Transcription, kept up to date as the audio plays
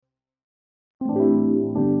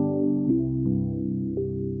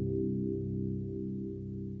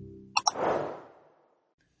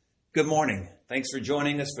Good morning. Thanks for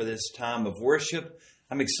joining us for this time of worship.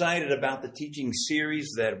 I'm excited about the teaching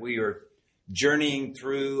series that we are journeying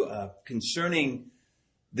through concerning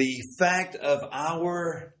the fact of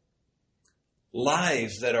our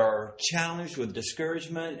lives that are challenged with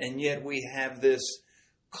discouragement, and yet we have this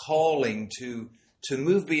calling to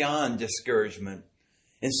move beyond discouragement.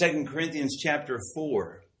 In 2 Corinthians chapter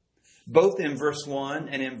 4, both in verse 1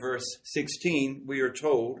 and in verse 16, we are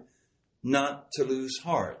told not to lose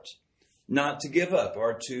heart, not to give up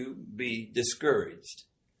or to be discouraged.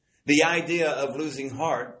 The idea of losing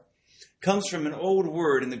heart comes from an old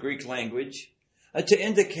word in the Greek language to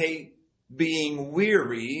indicate being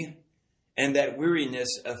weary and that weariness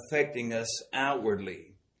affecting us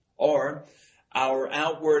outwardly, or our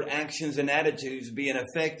outward actions and attitudes being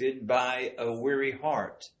affected by a weary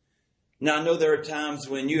heart. Now, I know there are times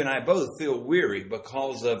when you and I both feel weary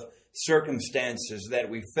because of circumstances that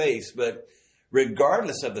we face, but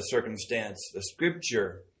regardless of the circumstance, the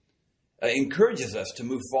Scripture encourages us to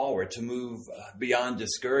move forward, to move beyond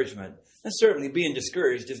discouragement. And certainly being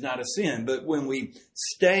discouraged is not a sin, but when we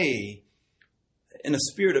stay in a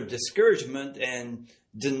spirit of discouragement and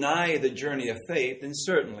deny the journey of faith, then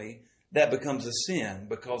certainly that becomes a sin,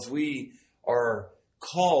 because we are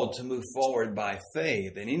called to move forward by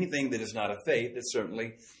faith. And anything that is not of faith is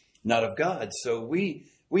certainly not of God. So we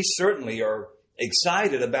certainly are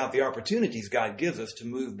excited about the opportunities God gives us to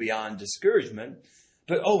move beyond discouragement.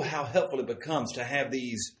 But oh, how helpful it becomes to have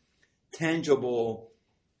these tangible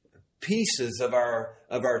pieces of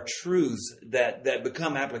our truths that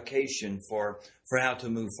become application for how to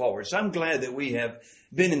move forward. So I'm glad that we have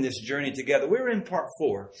been in this journey together. We're in part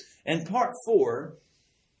 4. And part 4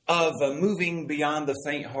 of moving beyond the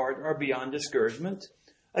faint heart or beyond discouragement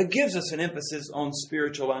gives us an emphasis on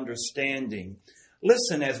spiritual understanding.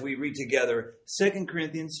 Listen as we read together 2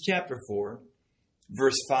 Corinthians chapter 4,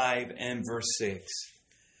 verse 5 and verse 6.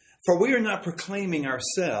 For we are not proclaiming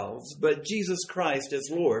ourselves, but Jesus Christ as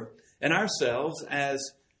Lord, and ourselves as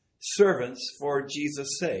servants for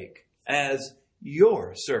Jesus' sake, as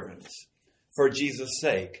your servants for Jesus'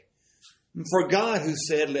 sake. For God, who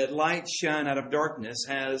said, "Let light shine out of darkness,"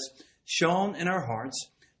 has shone in our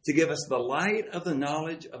hearts to give us the light of the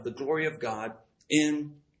knowledge of the glory of God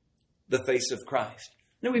in the face of Christ.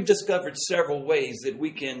 Now, we've discovered several ways that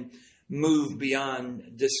we can move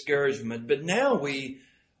beyond discouragement, but now we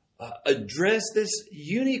address this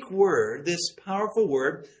unique word, this powerful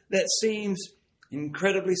word that seems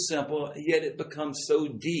incredibly simple, yet it becomes so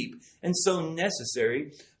deep and so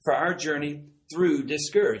necessary for our journey through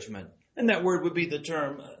discouragement. And that word would be the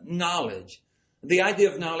term knowledge. The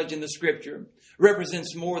idea of knowledge in the Scripture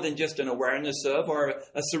represents more than just an awareness of or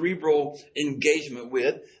a cerebral engagement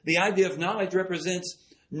with. The idea of knowledge represents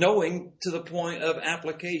knowing to the point of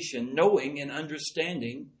application, knowing and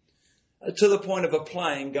understanding to the point of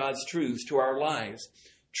applying God's truths to our lives,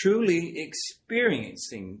 truly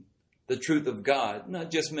experiencing the truth of God, not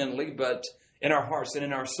just mentally, but in our hearts and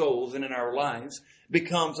in our souls and in our lives,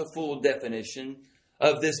 becomes a full definition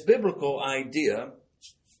of this biblical idea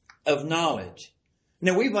of knowledge.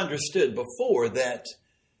 Now, we've understood before that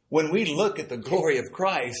when we look at the glory of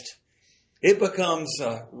Christ, it becomes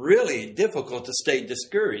really difficult to stay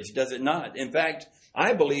discouraged, does it not? In fact,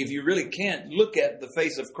 I believe you really can't look at the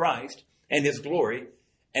face of Christ and His glory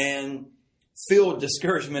and feel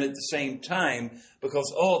discouragement at the same time,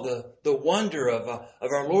 because the wonder of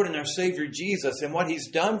our Lord and our Savior Jesus and what He's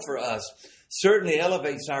done for us certainly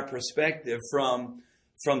elevates our perspective from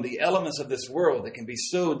the elements of this world that can be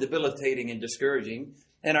so debilitating and discouraging,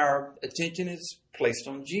 and our attention is placed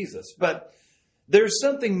on Jesus. But there's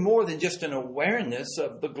something more than just an awareness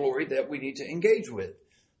of the glory that we need to engage with.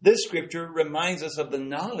 This Scripture reminds us of the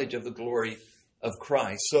knowledge of the glory of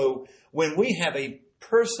Christ. So when we have a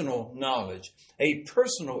personal knowledge, a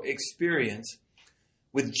personal experience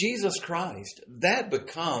with Jesus Christ, that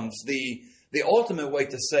becomes the ultimate way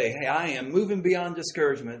to say, hey, I am moving beyond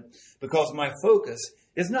discouragement, because my focus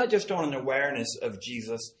is not just on an awareness of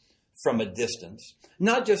Jesus from a distance,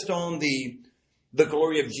 not just on the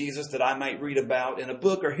glory of Jesus that I might read about in a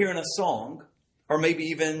book or hear in a song, or maybe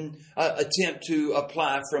even attempt to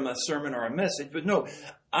apply from a sermon or a message. But no,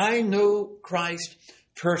 I know Christ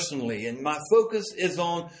personally, and my focus is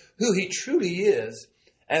on who He truly is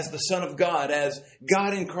as the Son of God, as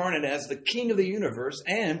God incarnate, as the King of the universe,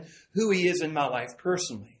 and who He is in my life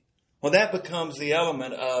personally. Well, that becomes the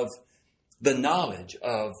element of the knowledge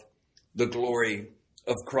of the glory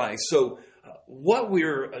of Christ. So what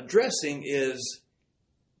we're addressing is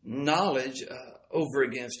knowledge over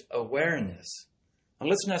against awareness. And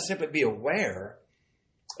let's not simply be aware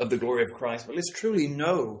of the glory of Christ, but let's truly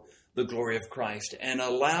know the glory of Christ and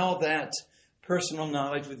allow that personal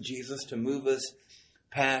knowledge with Jesus to move us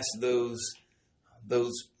past those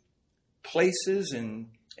places and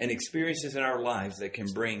experiences in our lives that can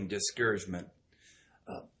bring discouragement.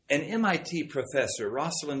 An MIT professor,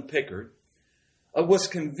 Rosalind Pickard, was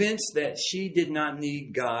convinced that she did not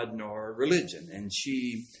need God nor religion, and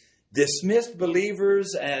she dismissed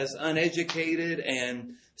believers as uneducated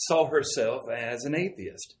and saw herself as an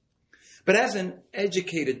atheist. But as an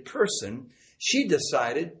educated person, she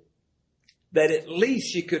decided that at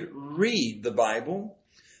least she could read the Bible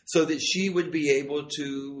so that she would be able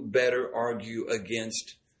to better argue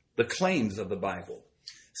against the claims of the Bible.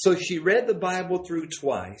 So she read the Bible through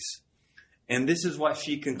twice, and this is what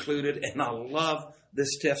she concluded, and I love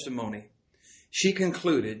this testimony. She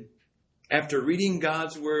concluded, after reading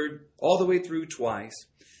God's Word all the way through twice,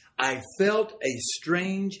 I felt a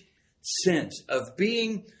strange sense of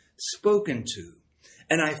being spoken to,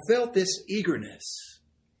 and I felt this eagerness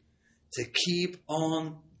to keep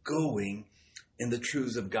on going in the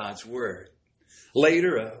truths of God's Word.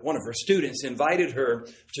 Later, one of her students invited her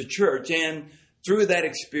to church, and through that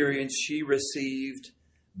experience, she received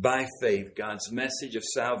by faith God's message of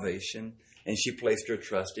salvation, and she placed her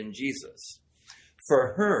trust in Jesus.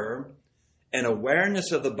 For her, an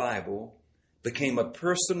awareness of the Bible became a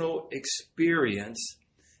personal experience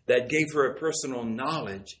that gave her a personal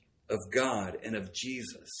knowledge of God and of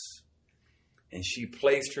Jesus. And she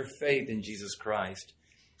placed her faith in Jesus Christ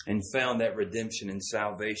and found that redemption and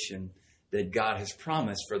salvation that God has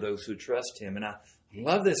promised for those who trust Him. And I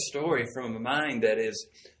love this story from a mind that is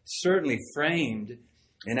certainly framed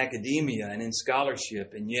in academia and in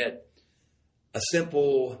scholarship, and yet a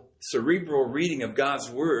simple cerebral reading of God's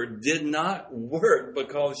Word did not work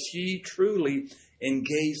because she truly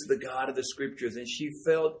engaged the God of the Scriptures, and she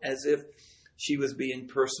felt as if she was being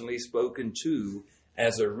personally spoken to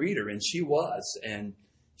as a reader, and she was. And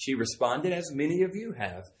she responded, as many of you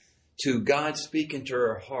have, to God speaking to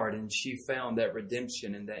her heart, and she found that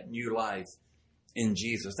redemption and that new life in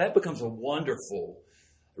Jesus. That becomes a wonderful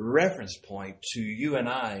reference point to you and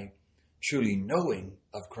I truly knowing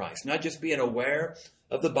of Christ, not just being aware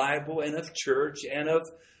of the Bible and of church and of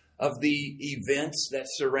the events that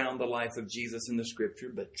surround the life of Jesus in the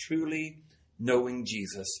Scripture, but truly knowing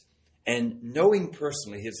Jesus and knowing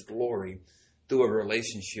personally His glory through a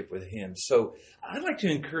relationship with Him. So I'd like to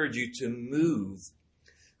encourage you to move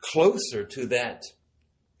closer to that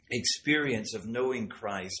experience of knowing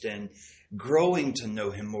Christ and growing to know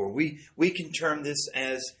Him more. We can term this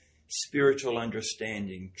as spiritual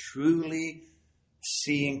understanding, truly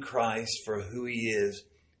seeing Christ for who He is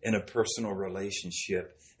in a personal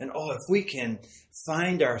relationship. And if we can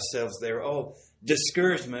find ourselves there,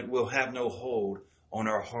 discouragement will have no hold on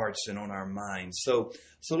our hearts and on our minds. So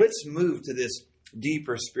let's move to this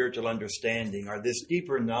deeper spiritual understanding, or this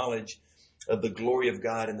deeper knowledge of the glory of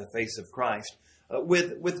God in the face of Christ,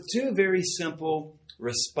 with two very simple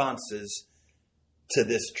responses to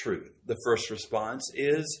this truth. The first response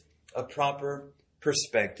is a proper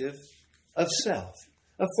perspective of self.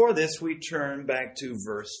 For this, we turn back to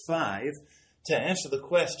verse 5 to answer the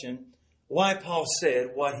question why Paul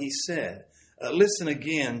said what he said. Listen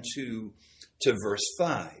again to verse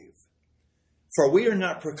 5. For we are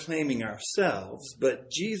not proclaiming ourselves, but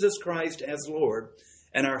Jesus Christ as Lord,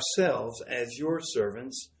 and ourselves as your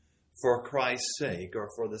servants for Christ's sake, or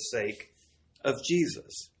for the sake of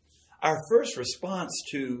Jesus. Our first response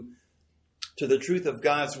to the truth of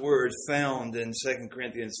God's Word found in 2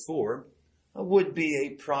 Corinthians 4 would be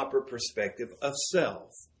a proper perspective of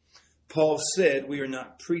self. Paul said we are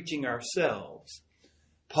not preaching ourselves.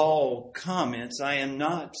 Paul comments, I am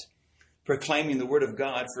not proclaiming the Word of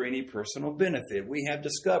God for any personal benefit. We have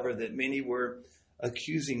discovered that many were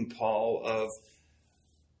accusing Paul of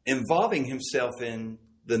involving himself in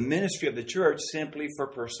the ministry of the church simply for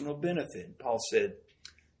personal benefit. Paul said,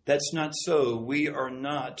 that's not so. We are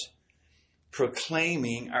not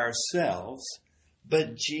proclaiming ourselves,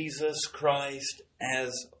 but Jesus Christ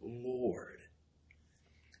as Lord.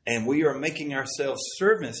 And we are making ourselves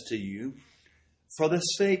servants to you for the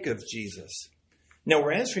sake of Jesus. Now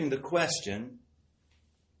we're answering the question,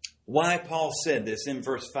 why Paul said this in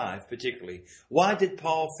verse 5 particularly. Why did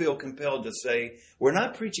Paul feel compelled to say, we're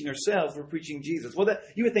not preaching ourselves, we're preaching Jesus? Well,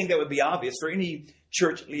 you would think that would be obvious for any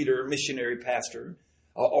church leader, missionary, pastor,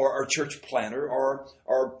 or church planner,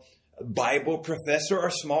 or Bible professor, or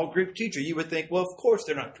small group teacher. You would think, well, of course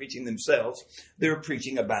they're not preaching themselves. They're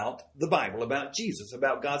preaching about the Bible, about Jesus,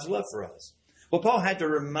 about God's love for us. Well, Paul had to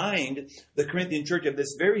remind the Corinthian church of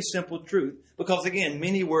this very simple truth because, again,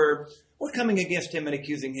 many were coming against him and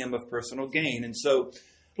accusing him of personal gain. And so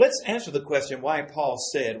let's answer the question why Paul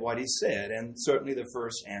said what he said. And certainly the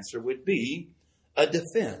first answer would be a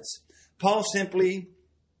defense. Paul simply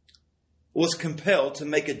was compelled to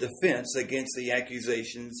make a defense against the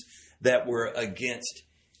accusations that were against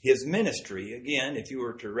his ministry. Again, if you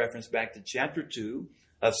were to reference back to chapter 2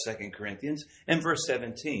 of 2 Corinthians and verse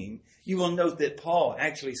 17, you will note that Paul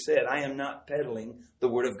actually said, I am not peddling the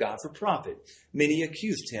word of God for profit. Many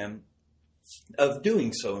accused him of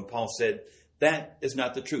doing so. And Paul said, that is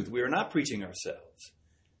not the truth. We are not preaching ourselves.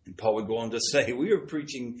 And Paul would go on to say, we are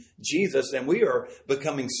preaching Jesus and we are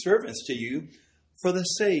becoming servants to you for the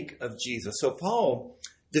sake of Jesus. So Paul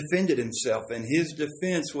defended himself, and his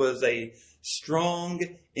defense was a strong,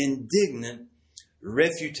 indignant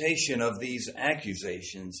refutation of these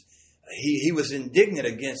accusations. He was indignant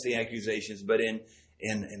against the accusations, but in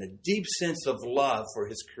a deep sense of love for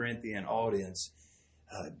his Corinthian audience,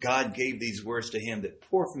 God gave these words to him that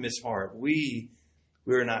pour from his heart.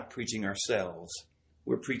 We're not preaching ourselves.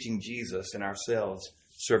 We're preaching Jesus and ourselves,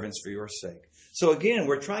 servants for your sake. So again,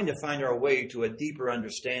 we're trying to find our way to a deeper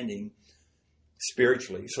understanding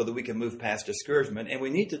spiritually so that we can move past discouragement. And we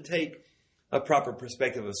need to take a proper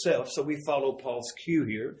perspective of self. So we follow Paul's cue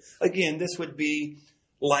here. Again, this would be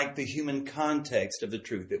like the human context of the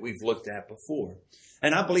truth that we've looked at before.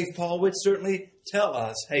 And I believe Paul would certainly tell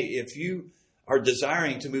us, hey, if you are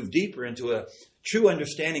desiring to move deeper into a true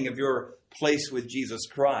understanding of your place with Jesus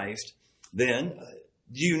Christ, then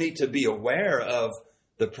you need to be aware of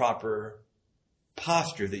the proper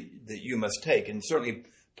posture that you must take. And certainly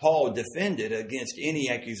Paul defended against any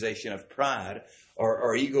accusation of pride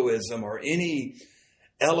or egoism or any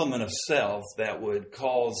element of self that would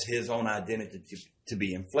cause his own identity to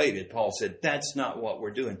be inflated. Paul said, that's not what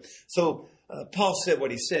we're doing. So Paul said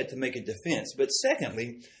what he said to make a defense. But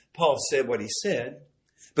secondly, Paul said what he said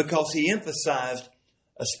because he emphasized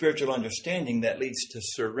a spiritual understanding that leads to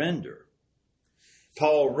surrender.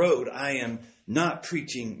 Paul wrote, I am not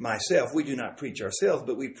preaching myself. We do not preach ourselves,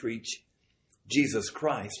 but we preach Jesus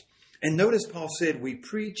Christ. And notice Paul said, we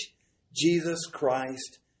preach Jesus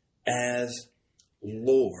Christ as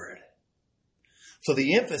Lord. So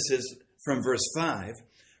the emphasis from verse 5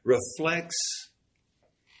 reflects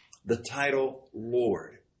the title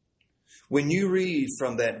Lord. When you read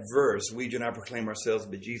from that verse, we do not proclaim ourselves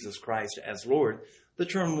but Jesus Christ as Lord, the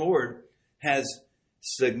term Lord has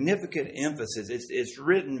significant emphasis. It's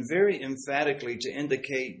written very emphatically to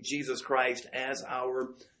indicate Jesus Christ as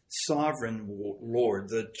our sovereign Lord.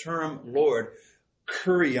 The term Lord,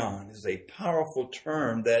 kurion, is a powerful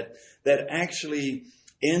term that actually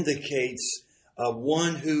indicates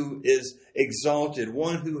one who is exalted,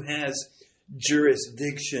 one who has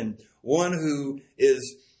jurisdiction, one who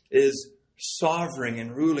is sovereign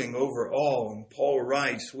and ruling over all. And Paul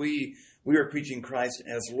writes, we are preaching Christ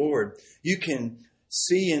as Lord. You can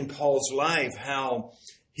see in Paul's life how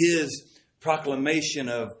his proclamation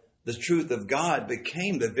of the truth of God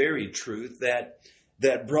became the very truth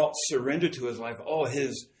that brought surrender to his life. Oh,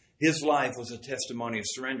 his life was a testimony of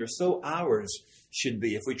surrender. So ours should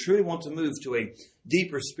be. If we truly want to move to a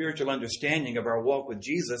deeper spiritual understanding of our walk with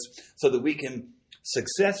Jesus so that we can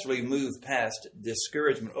successfully move past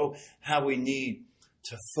discouragement. Oh, how we need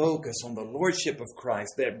to focus on the Lordship of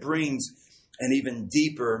Christ that brings an even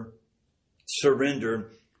deeper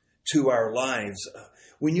surrender to our lives.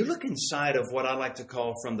 When you look inside of what I like to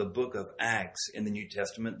call from the book of Acts in the New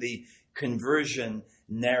Testament, the conversion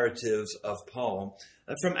narratives of Paul,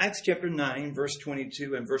 from Acts chapter 9, verse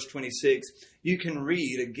 22 and verse 26, you can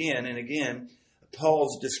read again and again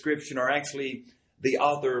Paul's description, or actually the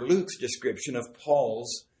author Luke's description of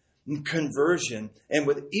Paul's conversion. And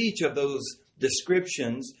with each of those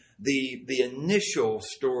descriptions, the initial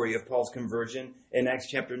story of Paul's conversion in Acts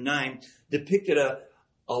chapter 9 depicted a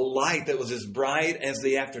light that was as bright as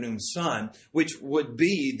the afternoon sun, which would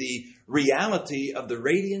be the reality of the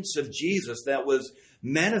radiance of Jesus that was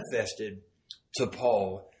manifested to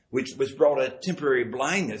Paul, which brought a temporary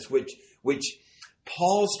blindness, which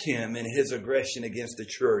paused him in his aggression against the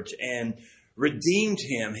church and redeemed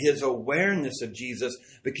him. His awareness of Jesus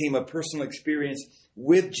became a personal experience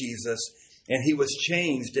with Jesus, and he was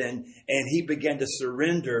changed, and he began to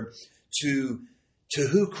surrender to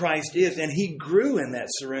who Christ is, and he grew in that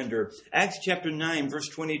surrender. Acts chapter 9, verse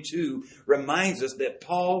 22 reminds us that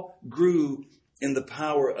Paul grew in the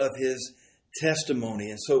power of his testimony.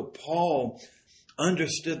 And so Paul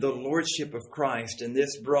understood the Lordship of Christ, and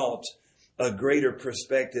this brought a greater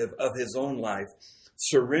perspective of his own life,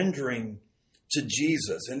 surrendering to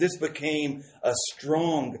Jesus. And this became a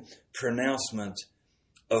strong pronouncement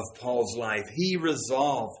of Paul's life. He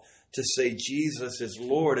resolved to say Jesus is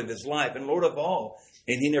Lord of his life and Lord of all.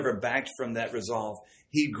 And he never backed from that resolve.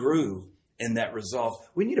 He grew in that resolve.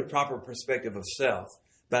 We need a proper perspective of self.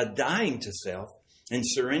 By dying to self and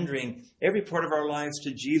surrendering every part of our lives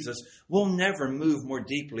to Jesus, we'll never move more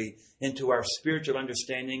deeply into our spiritual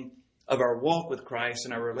understanding of our walk with Christ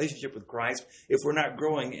and our relationship with Christ if we're not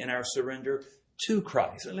growing in our surrender to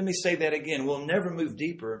Christ. And let me say that again. We'll never move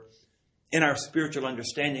deeper in our spiritual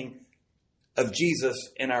understanding of Jesus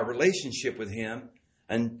and our relationship with him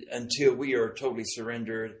until we are totally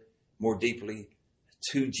surrendered more deeply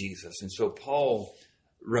to Jesus. And so Paul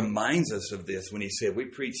reminds us of this when he said, we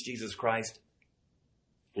preach Jesus Christ,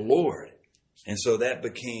 Lord. And so that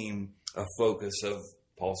became a focus of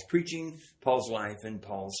Paul's preaching, Paul's life, and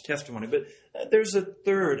Paul's testimony. But there's a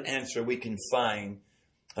third answer we can find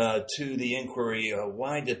to the inquiry,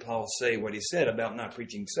 why did Paul say what he said about not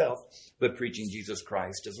preaching self, but preaching Jesus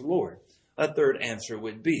Christ as Lord? A third answer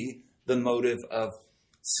would be the motive of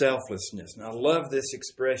selflessness. Now, I love this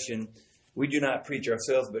expression. We do not preach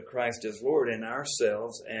ourselves, but Christ as Lord, and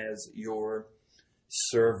ourselves as your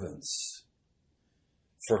servants.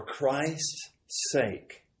 For Christ's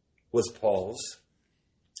sake was Paul's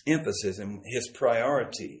emphasis and his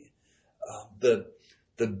priority. The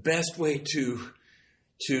best way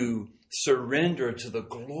to surrender to the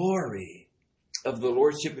glory of the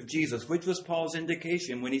Lordship of Jesus, which was Paul's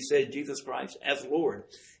indication when he said Jesus Christ as Lord.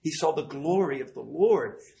 He saw the glory of the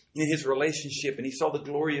Lord in his relationship, and he saw the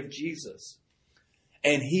glory of Jesus.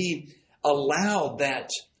 And he allowed that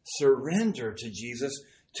surrender to Jesus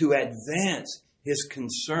to advance his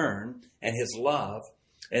concern and his love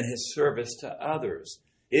and his service to others.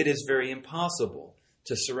 It is very impossible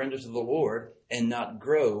to surrender to the Lord and not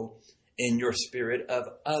grow in your spirit of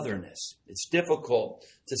otherness. It's difficult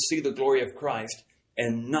to see the glory of Christ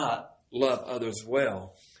and not love others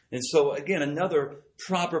well. And so, again, another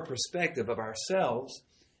proper perspective of ourselves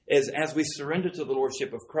is as we surrender to the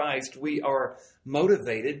Lordship of Christ, we are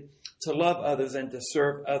motivated to love others and to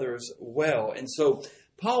serve others well. And so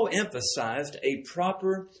Paul emphasized a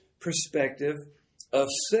proper perspective of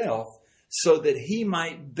self so that he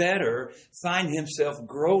might better find himself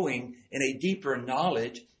growing in a deeper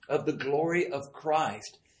knowledge of the glory of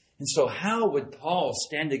Christ. And so how would Paul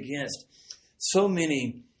stand against so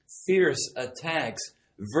many fierce attacks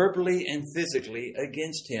verbally and physically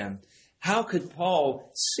against him? How could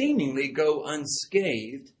Paul seemingly go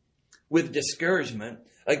unscathed with discouragement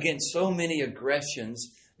against so many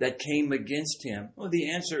aggressions that came against him? Well,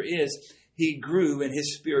 the answer is he grew in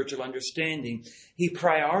his spiritual understanding. He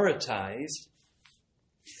prioritized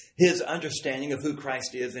his understanding of who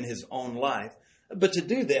Christ is in his own life. But to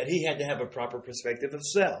do that, he had to have a proper perspective of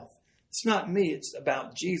self. It's not me, it's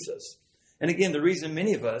about Jesus. And again, the reason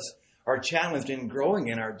many of us are challenged in growing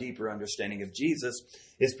in our deeper understanding of Jesus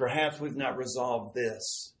is perhaps we've not resolved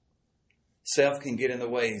this. Self can get in the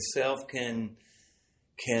way. Self can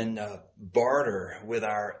barter with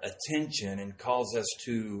our attention and cause us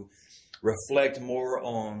to reflect more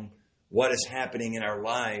on what is happening in our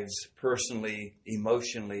lives personally,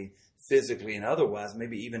 emotionally, physically, and otherwise,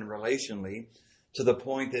 maybe even relationally, to the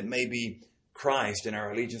point that maybe Christ and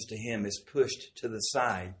our allegiance to him is pushed to the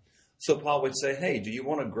side. So Paul would say, hey, do you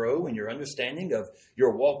want to grow in your understanding of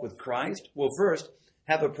your walk with Christ? Well, first,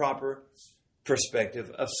 have a proper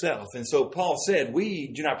perspective of self. And so Paul said, we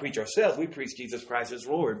do not preach ourselves, we preach Jesus Christ as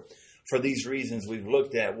Lord. For these reasons we've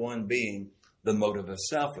looked at, one being the motive of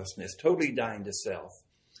selflessness, totally dying to self,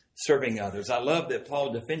 serving others. I love that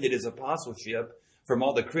Paul defended his apostleship from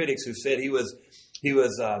all the critics who said he was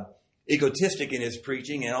egotistic in his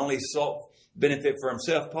preaching and only sought benefit for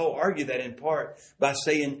himself. Paul argued that in part by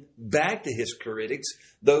saying back to his critics,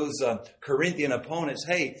 those Corinthian opponents,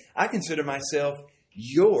 hey, I consider myself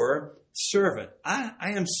your servant. I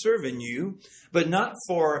am serving you, but not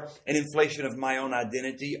for an inflation of my own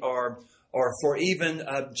identity or for even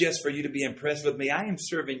just for you to be impressed with me. I am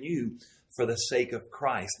serving you for the sake of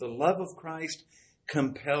Christ. The love of Christ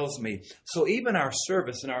compels me. So even our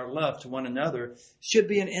service and our love to one another should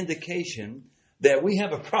be an indication that we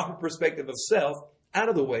have a proper perspective of self out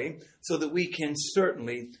of the way so that we can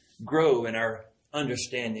certainly grow in our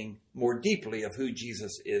understanding more deeply of who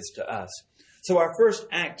Jesus is to us. So our first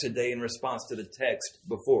act today in response to the text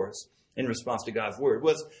before us, in response to God's word,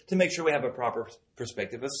 was to make sure we have a proper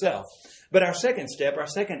perspective of self. But our second step, our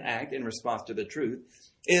second act in response to the truth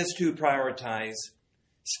is to prioritize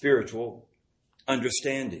spiritual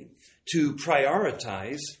understanding, to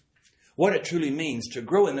prioritize what it truly means to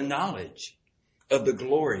grow in the knowledge of the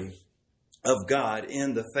glory of God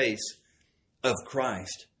in the face of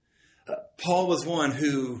Christ. Paul was one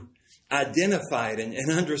who identified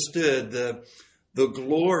and understood the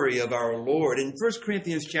glory of our Lord. In 1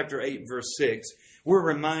 Corinthians chapter 8, verse 6, we're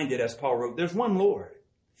reminded, as Paul wrote, there's one Lord.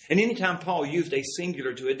 And anytime Paul used a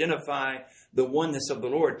singular to identify the oneness of the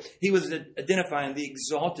Lord, he was identifying the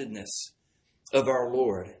exaltedness of our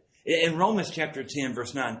Lord. In Romans chapter 10,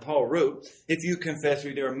 verse 9, Paul wrote, if you confess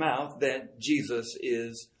with your mouth that Jesus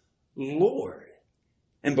is Lord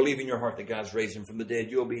and believe in your heart that God's raised him from the dead,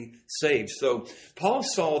 you'll be saved. So Paul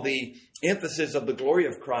saw the emphasis of the glory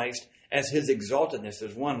of Christ as his exaltedness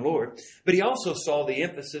as one Lord, but he also saw the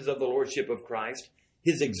emphasis of the Lordship of Christ,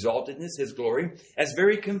 his exaltedness, his glory, as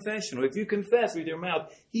very confessional. If you confess with your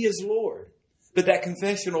mouth, he is Lord. But that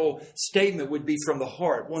confessional statement would be from the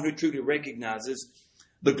heart, one who truly recognizes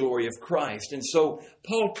the glory of Christ. And so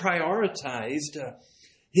Paul prioritized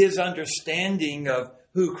his understanding of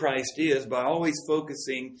who Christ is by always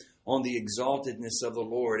focusing on the exaltedness of the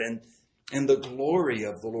Lord and the glory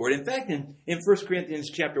of the Lord. In fact, in 1 Corinthians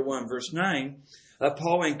chapter 1, verse 9,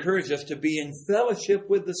 Paul encouraged us to be in fellowship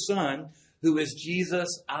with the Son, who is Jesus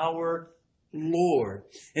our Lord.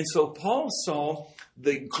 And so Paul saw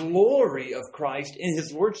the glory of Christ in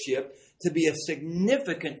his Lordship to be a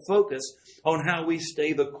significant focus on how we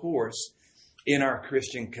stay the course in our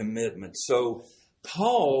Christian commitment. So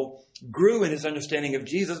Paul grew in his understanding of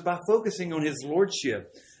Jesus by focusing on his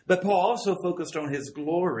Lordship. But Paul also focused on his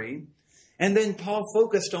glory. And then Paul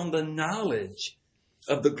focused on the knowledge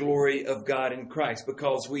of the glory of God in Christ,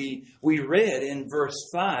 because we read in verse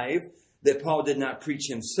 5 that Paul did not preach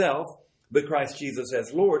himself, but Christ Jesus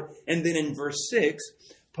as Lord. And then in verse 6,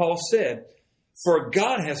 Paul said, for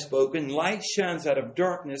God has spoken, light shines out of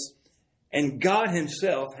darkness, and God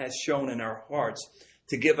himself has shone in our hearts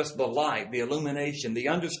to give us the light, the illumination, the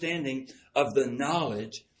understanding of the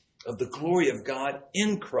knowledge of the glory of God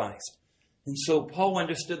in Christ. And so Paul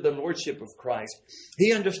understood the Lordship of Christ.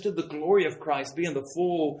 He understood the glory of Christ being the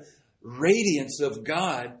full radiance of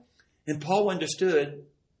God. And Paul understood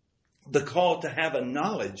the call to have a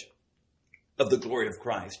knowledge of the glory of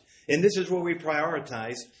Christ. And this is where we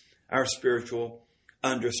prioritize our spiritual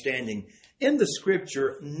understanding. In the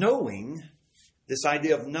Scripture, knowing, this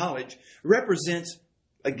idea of knowledge, represents,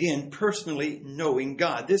 again, personally knowing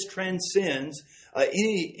God. This transcends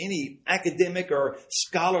any academic or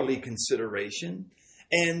scholarly consideration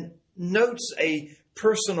and notes a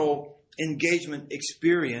personal engagement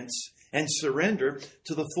experience and surrender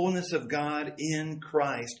to the fullness of God in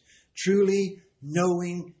Christ. Truly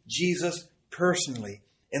knowing Jesus personally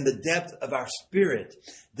in the depth of our spirit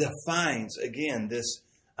defines, again, this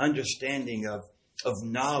understanding of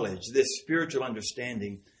knowledge, this spiritual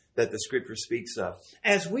understanding that the Scripture speaks of.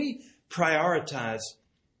 As we prioritize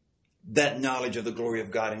that knowledge of the glory of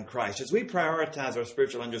God in Christ, as we prioritize our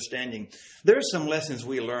spiritual understanding, there are some lessons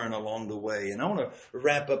we learn along the way. And I want to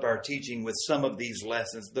wrap up our teaching with some of these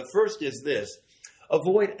lessons. The first is this: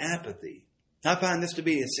 avoid apathy. I find this to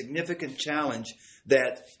be a significant challenge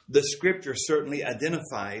that the Scripture certainly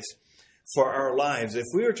identifies for our lives. If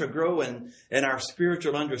we are to grow in our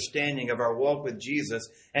spiritual understanding of our walk with Jesus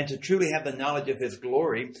and to truly have the knowledge of his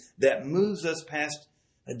glory that moves us past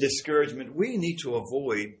a discouragement, we need to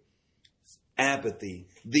avoid apathy,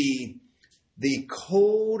 the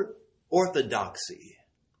cold orthodoxy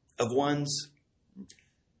of one's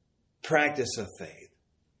practice of faith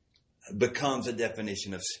becomes a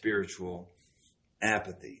definition of spiritual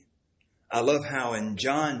apathy. I love how in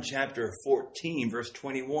John chapter 14, verse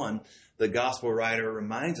 21, the gospel writer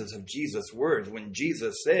reminds us of Jesus' words when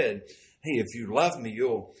Jesus said, hey, if you love me,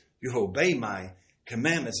 you'll obey my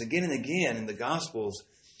commandments. Again and again in the Gospels,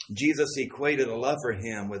 Jesus equated a love for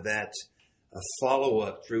him with that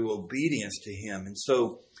follow-up through obedience to him. And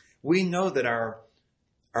so we know that our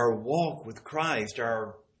walk with Christ,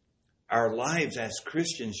 our lives as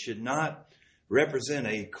Christians should not represent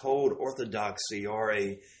a cold orthodoxy or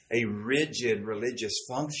a rigid religious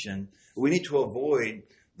function. We need to avoid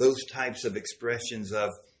those types of expressions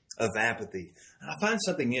of apathy. I find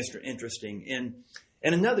something interesting in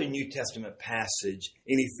another New Testament passage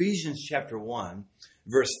in Ephesians chapter 1,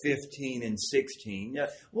 verse 15 and 16.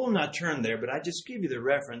 We'll not turn there, but I just give you the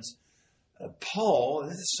reference. Paul,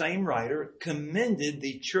 the same writer, commended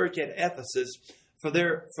the church at Ephesus for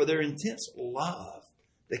their intense love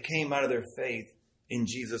that came out of their faith in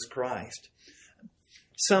Jesus Christ.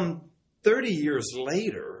 Some 30 years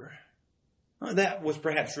later, that was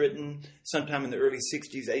perhaps written sometime in the early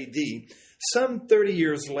 60s AD. Some 30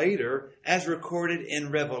 years later, as recorded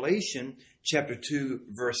in Revelation chapter 2,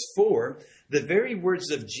 verse 4, the very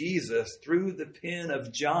words of Jesus through the pen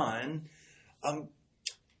of John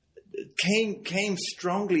came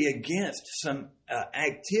strongly against some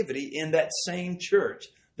activity in that same church,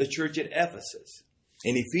 the church at Ephesus.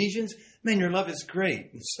 In Ephesians, Man, your love is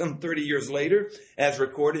great. Some 30 years later, as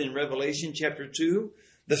recorded in Revelation chapter 2,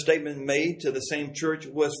 the statement made to the same church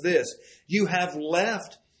was this: you have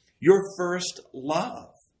left your first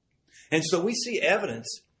love. And so we see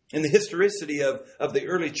evidence in the historicity of the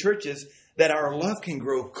early churches that our love can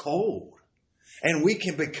grow cold and we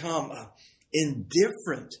can become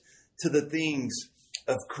indifferent to the things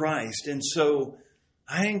of Christ. And so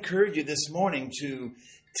I encourage you this morning to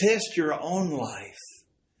test your own life.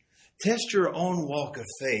 Test your own walk of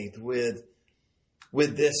faith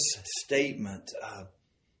with this statement,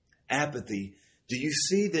 apathy. Do you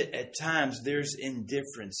see that at times there's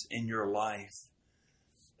indifference in your life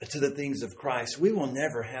to the things of Christ? We will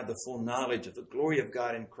never have the full knowledge of the glory of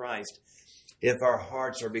God in Christ if our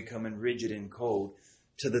hearts are becoming rigid and cold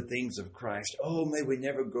to the things of Christ. Oh, may we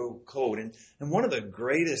never grow cold. And one of the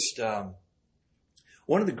greatest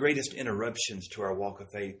interruptions to our walk of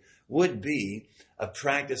faith would be a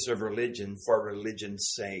practice of religion for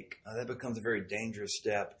religion's sake. That becomes a very dangerous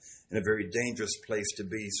step and a very dangerous place to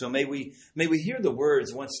be. So may we hear the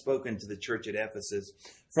words once spoken to the church at Ephesus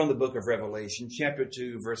from the book of Revelation, chapter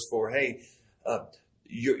 2, verse 4. Hey,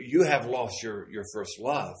 you have lost your first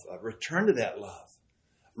love. Return to that love.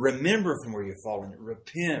 Remember from where you've fallen.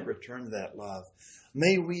 Repent, return to that love.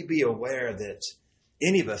 May we be aware that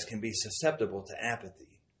any of us can be susceptible to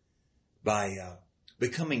apathy by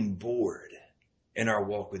becoming bored in our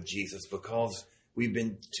walk with Jesus because we've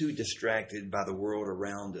been too distracted by the world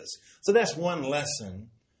around us. So that's one lesson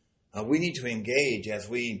we need to engage as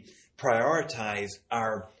we prioritize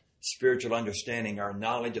our spiritual understanding, our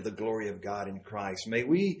knowledge of the glory of God in Christ. May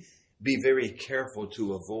we be very careful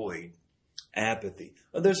to avoid apathy.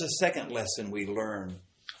 There's a second lesson we learn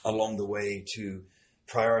along the way to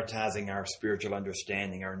prioritizing our spiritual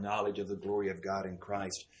understanding, our knowledge of the glory of God in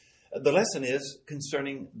Christ. The lesson is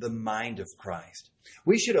concerning the mind of Christ.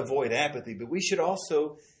 We should avoid apathy, but we should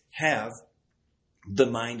also have the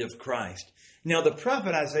mind of Christ. Now, the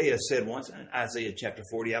prophet Isaiah said once, in Isaiah chapter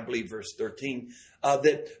 40, I believe verse 13,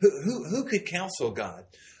 that who could counsel God?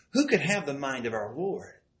 Who could have the mind of our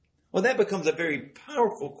Lord? Well, that becomes a very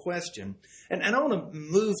powerful question. And I want to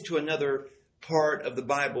move to another part of the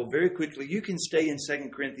Bible very quickly. You can stay in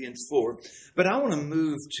 2 Corinthians 4, but I want to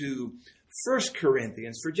move to 1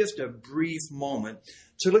 Corinthians for just a brief moment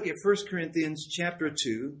to look at 1 Corinthians chapter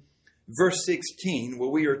 2, verse 16, where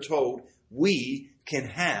we are told we can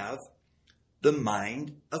have the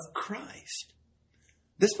mind of Christ.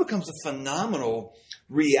 This becomes a phenomenal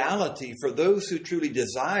reality for those who truly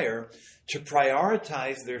desire to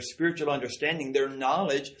prioritize their spiritual understanding, their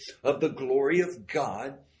knowledge of the glory of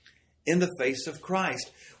God in the face of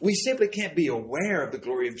Christ. We simply can't be aware of the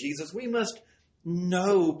glory of Jesus. We must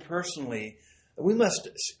know personally. We must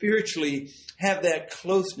spiritually have that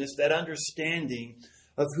closeness, that understanding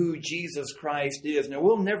of who Jesus Christ is. Now,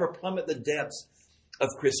 we'll never plummet the depths of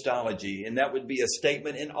Christology, and that would be a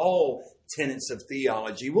statement in all tenets of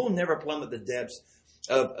theology. We'll never plummet the depths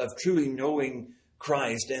of truly knowing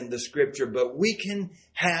Christ and the Scripture, but we can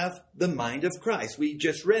have the mind of Christ. We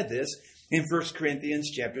just read this in 1 Corinthians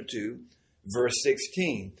chapter 2, verse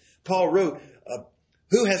 16. Paul wrote,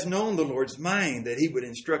 who has known the Lord's mind that he would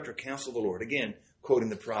instruct or counsel the Lord? Again, quoting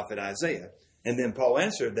the prophet Isaiah. And then Paul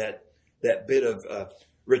answered that bit of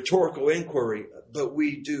rhetorical inquiry, but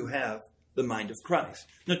we do have the mind of Christ.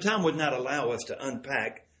 Now, time would not allow us to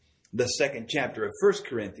unpack the second chapter of 1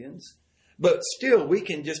 Corinthians, but still we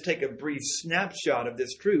can just take a brief snapshot of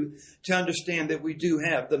this truth to understand that we do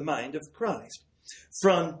have the mind of Christ.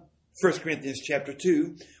 From 1 Corinthians chapter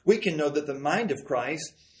 2, we can know that the mind of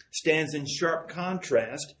Christ stands in sharp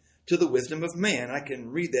contrast to the wisdom of man. I can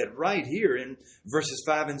read that right here in verses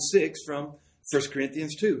 5 and 6 from 1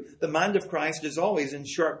 Corinthians 2. The mind of Christ is always in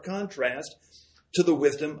sharp contrast to the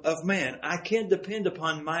wisdom of man. I can't depend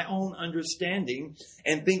upon my own understanding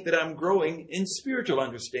and think that I'm growing in spiritual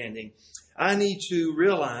understanding. I need to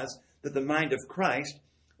realize that the mind of Christ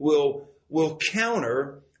will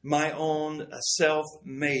counter my own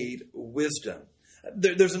self-made wisdom.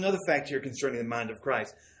 There's another fact here concerning the mind of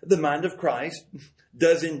Christ. The mind of Christ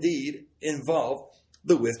does indeed involve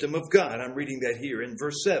the wisdom of God. I'm reading that here in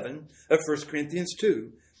verse 7 of 1 Corinthians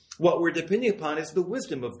 2. What we're depending upon is the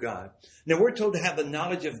wisdom of God. Now, we're told to have the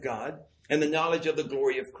knowledge of God and the knowledge of the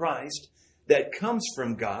glory of Christ that comes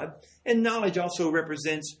from God. And knowledge also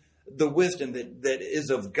represents the wisdom that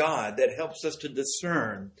is of God, that helps us to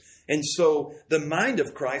discern. And so the mind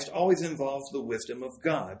of Christ always involves the wisdom of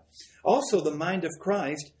God. Also, the mind of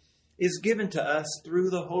Christ is given to us through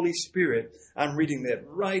the Holy Spirit. I'm reading that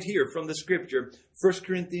right here from the Scripture, 1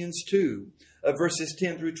 Corinthians 2, verses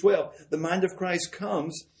 10 through 12. The mind of Christ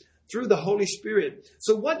comes through the Holy Spirit.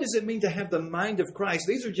 So what does it mean to have the mind of Christ?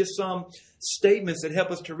 These are just some statements that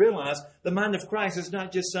help us to realize the mind of Christ is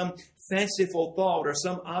not just some fanciful thought or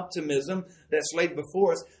some optimism that's laid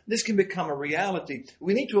before us. This can become a reality.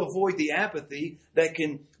 We need to avoid the apathy that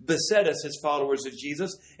can beset us as followers of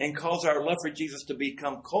Jesus and cause our love for Jesus to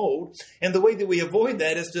become cold. And the way that we avoid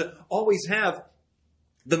that is to always have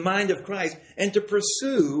the mind of Christ and to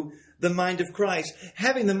pursue the mind of Christ.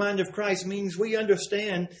 Having the mind of Christ means we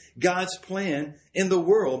understand God's plan in the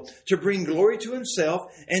world to bring glory to himself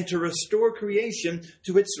and to restore creation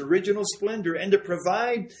to its original splendor and to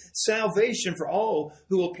provide salvation for all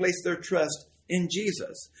who will place their trust in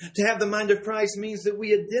Jesus. To have the mind of Christ means that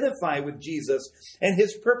we identify with Jesus and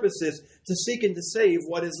his purposes to seek and to save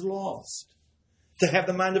what is lost. To have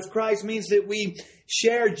the mind of Christ means that we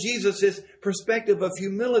share Jesus' perspective of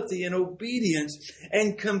humility and obedience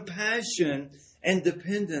and compassion and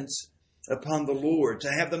dependence upon the Lord.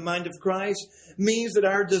 To have the mind of Christ means that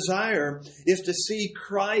our desire is to see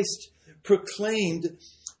Christ proclaimed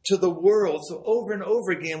to the world. So over and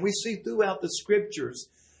over again, we see throughout the scriptures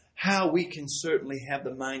how we can certainly have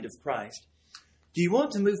the mind of Christ. Do you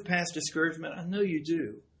want to move past discouragement? I know you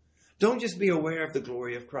do. Don't just be aware of the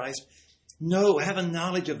glory of Christ. No, have a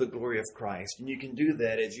knowledge of the glory of Christ. And you can do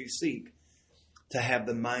that as you seek to have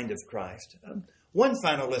the mind of Christ. One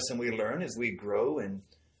final lesson we learn as we grow in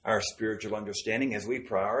our spiritual understanding, as we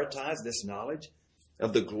prioritize this knowledge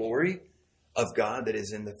of the glory of God that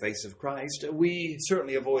is in the face of Christ. We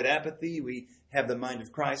certainly avoid apathy. We have the mind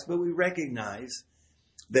of Christ, but we recognize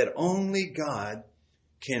that only God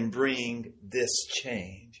can bring this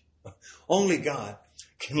change. Only God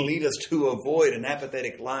can lead us to avoid an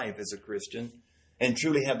apathetic life as a Christian and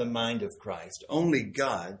truly have the mind of Christ. Only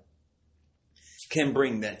God can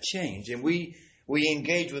bring that change. And we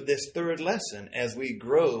engage with this third lesson as we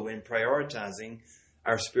grow in prioritizing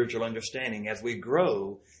our spiritual understanding, as we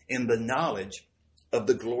grow in the knowledge of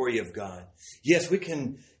the glory of God. Yes, we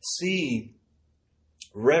can see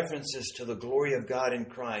references to the glory of God in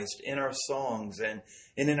Christ in our songs and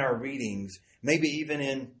in our readings, maybe even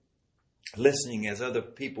in listening as other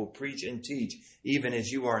people preach and teach, even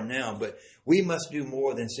as you are now. But we must do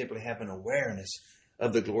more than simply have an awareness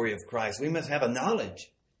of the glory of Christ. We must have a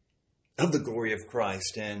knowledge of the glory of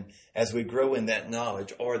Christ. And as we grow in that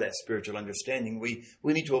knowledge or that spiritual understanding, we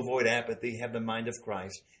need to avoid apathy, have the mind of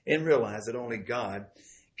Christ, and realize that only God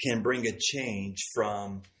can bring a change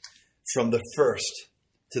from the first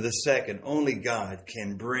to the second. Only God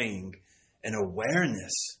can bring an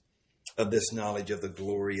awareness of this knowledge of the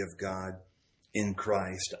glory of God in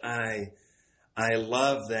Christ. I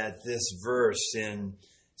love that this verse in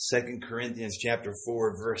 2 Corinthians chapter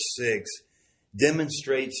 4, verse 6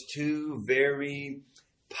 demonstrates two very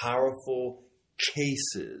powerful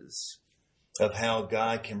cases of how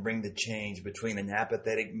God can bring the change between an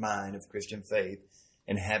apathetic mind of Christian faith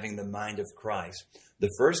and having the mind of Christ.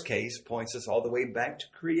 The first case points us all the way back to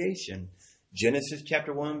creation. Genesis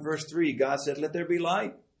chapter 1, verse 3, God said, "Let there be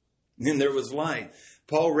light." And there was light.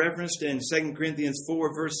 Paul referenced in 2 Corinthians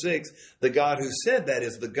 4, verse 6, the God who said that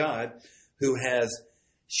is the God who has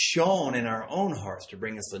shone in our own hearts to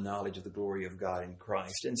bring us the knowledge of the glory of God in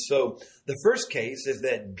Christ. And so the first case is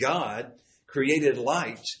that God created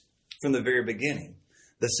light from the very beginning.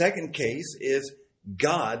 The second case is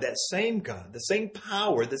God, the same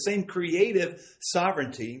power, the same creative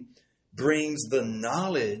sovereignty brings the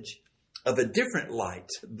knowledge of a different light,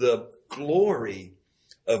 the glory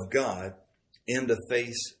of God in the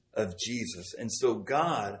face of Jesus. And so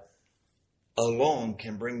God alone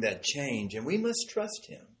can bring that change, and we must trust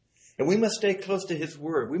him. And we must stay close to his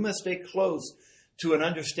word. We must stay close to an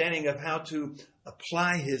understanding of how to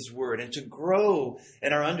apply his word and to grow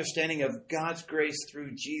in our understanding of God's grace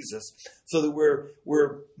through Jesus so that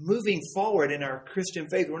we're moving forward in our Christian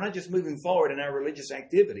faith. We're not just moving forward in our religious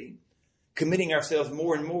activity, committing ourselves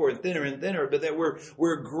more and more and thinner, but that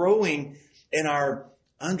we're growing in our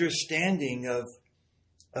understanding of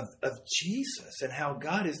Jesus and how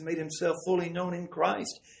God has made himself fully known in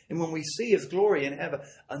Christ. And when we see his glory and have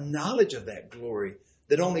a knowledge of that glory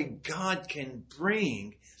that only God can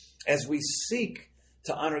bring as we seek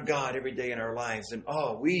to honor God every day in our lives, and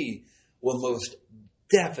we will most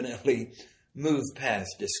definitely move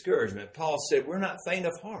past discouragement. Paul said, we're not faint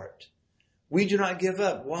of heart. We do not give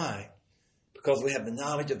up. Why? Because we have the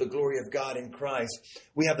knowledge of the glory of God in Christ.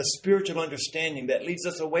 We have the spiritual understanding that leads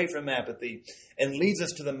us away from apathy and leads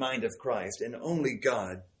us to the mind of Christ. And only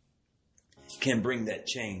God can bring that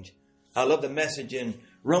change. I love the message in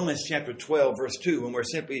Romans chapter 12, verse 2, when we're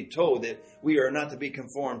simply told that we are not to be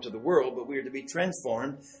conformed to the world, but we are to be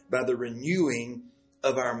transformed by the renewing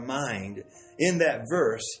of our mind. In that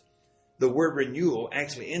verse, the word renewal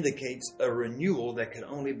actually indicates a renewal that can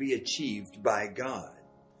only be achieved by God.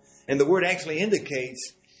 And the word actually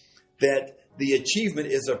indicates that the achievement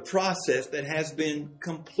is a process that has been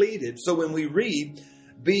completed. So when we read,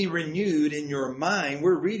 be renewed in your mind,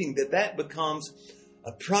 we're reading that becomes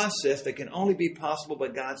a process that can only be possible by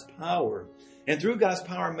God's power. And through God's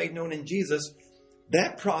power made known in Jesus,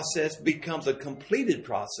 that process becomes a completed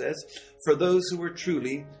process for those who are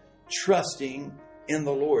truly trusting in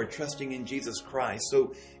the Lord, trusting in Jesus Christ.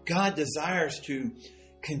 So God desires to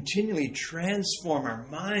continually transform our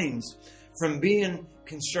minds from being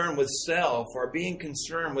concerned with self or being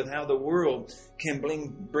concerned with how the world can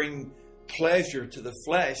bring pleasure to the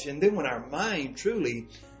flesh. And then when our mind truly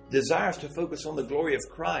desires to focus on the glory of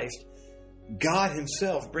Christ, God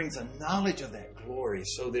himself brings a knowledge of that glory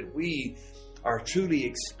so that we are truly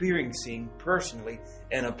experiencing personally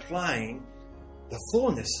and applying the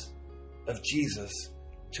fullness of Jesus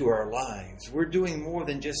to our lives. We're doing more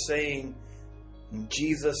than just saying,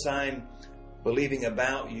 Jesus, I'm believing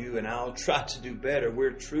about you and I'll try to do better.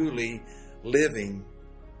 We're truly living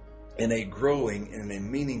in a growing and a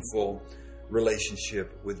meaningful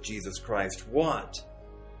relationship with Jesus Christ. What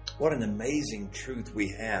an amazing truth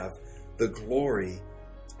we have, the glory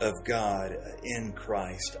of God in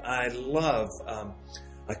Christ. I love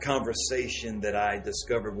a conversation that I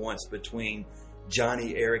discovered once between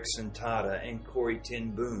Johnny Erickson Tada and Corrie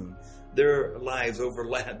ten Boom. Their lives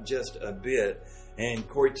overlap just a bit. And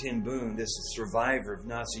Corrie ten Boom, this survivor of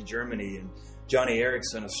Nazi Germany, and Johnny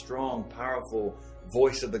Erickson, a strong, powerful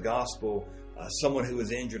voice of the gospel, someone who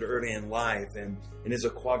was injured early in life and is a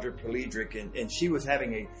quadriplegic. And she was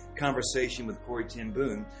having a conversation with Corrie ten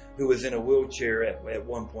Boom, who was in a wheelchair at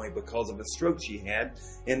one point because of a stroke she had.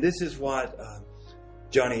 And this is what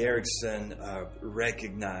Johnny Erickson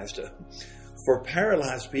recognized. For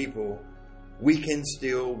paralyzed people, we can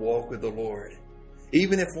still walk with the Lord.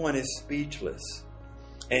 Even if one is speechless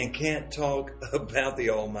and can't talk about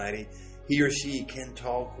the Almighty, he or she can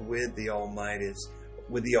talk with the Almighty.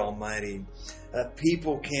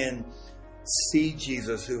 People can see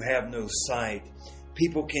Jesus who have no sight.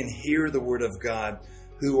 People can hear the word of God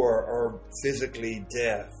who are physically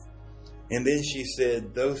deaf. And then she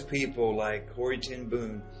said, those people like Corrie ten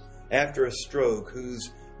Boom, after a stroke,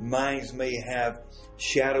 whose minds may have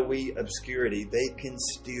shadowy obscurity, they can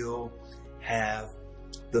still have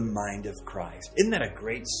the mind of Christ. Isn't that a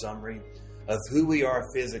great summary of who we are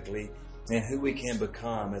physically and who we can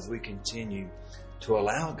become as we continue to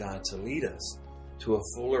allow God to lead us to a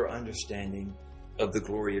fuller understanding of the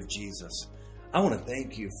glory of Jesus? I want to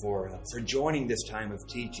thank you for joining this time of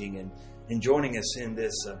teaching and joining us in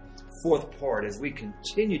this fourth part as we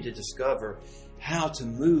continue to discover how to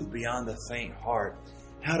move beyond the faint heart,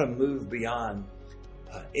 how to move beyond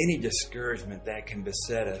any discouragement that can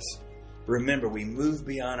beset us. Remember, we move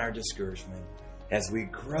beyond our discouragement as we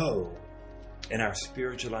grow in our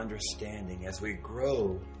spiritual understanding, as we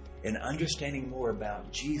grow in understanding more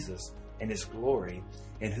about Jesus and his glory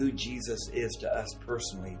and who Jesus is to us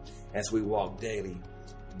personally as we walk daily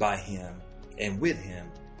by him and with him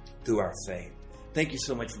through our faith. Thank you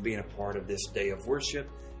so much for being a part of this day of worship,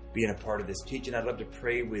 being a part of this teaching. I'd love to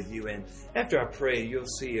pray with you. And after I pray, you'll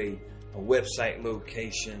see a website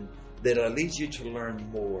location that leads you to learn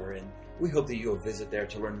more. And we hope that you'll visit there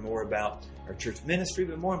to learn more about our church ministry,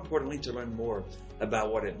 but more importantly, to learn more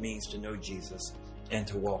about what it means to know Jesus and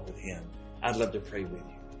to walk with him. I'd love to pray with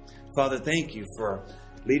you. Father, thank you for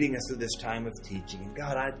leading us through this time of teaching. And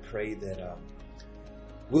God, I pray that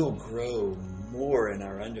we'll grow more in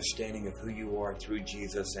our understanding of who you are through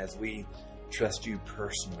Jesus as we trust you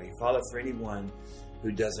personally. Father, for anyone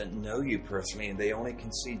who doesn't know you personally and they only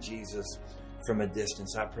can see Jesus from a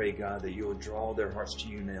distance, I pray, God, that you'll draw their hearts to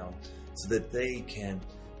you now so that they can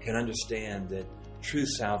understand that true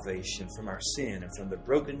salvation from our sin and from the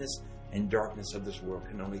brokenness and darkness of this world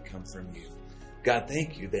can only come from you. God,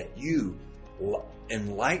 thank you that you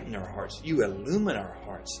enlighten our hearts, you illumine our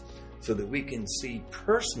hearts so that we can see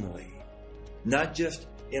personally, not just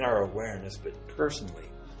in our awareness, but personally,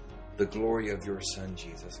 the glory of your Son,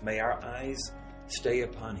 Jesus. May our eyes stay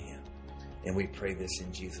upon him. And we pray this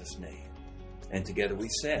in Jesus' name. And together we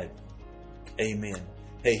said, amen.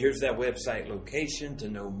 Hey, here's that website location to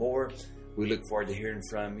know more. We look forward to hearing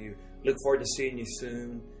from you. Look forward to seeing you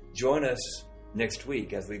soon. Join us next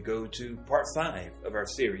week as we go to part 5 of our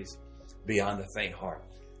series, Beyond the Faint Heart.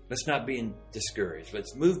 Let's not be discouraged.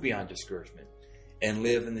 Let's move beyond discouragement and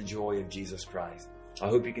live in the joy of Jesus Christ. I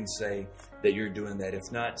hope you can say that you're doing that.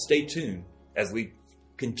 If not, stay tuned as we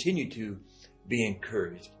continue to be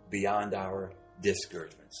encouraged beyond our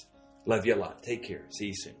discouragements. Love you a lot. Take care. See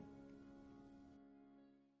you soon.